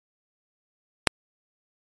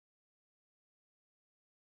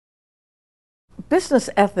business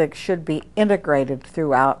ethics should be integrated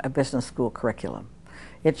throughout a business school curriculum.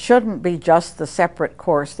 It shouldn't be just the separate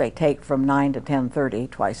course they take from 9 to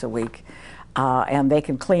 10:30 twice a week, and they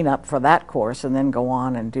can clean up for that course and then go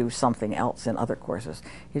on and do something else in other courses.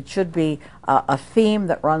 It should be a theme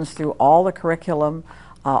that runs through all the curriculum,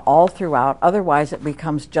 all throughout. Otherwise, it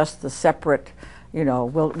becomes just the separate,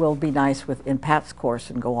 we'll be nice in Pat's course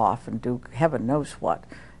and go off and do heaven knows what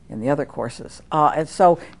in the other courses. And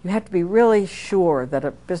so you have to be really sure that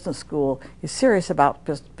a business school is serious about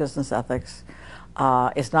business ethics.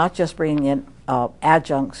 It's not just bringing in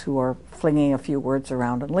adjuncts who are flinging a few words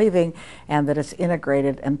around and leaving, and that it's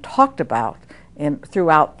integrated and talked about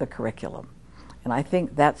throughout the curriculum. And I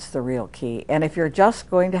think that's the real key. And if you're just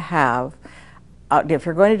going to have, if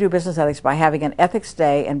you're going to do business ethics by having an ethics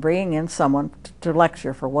day and bringing in someone to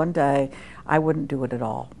lecture for one day, I wouldn't do it at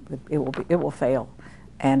all. It will fail,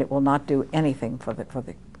 and it will not do anything for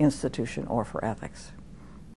the institution or for ethics.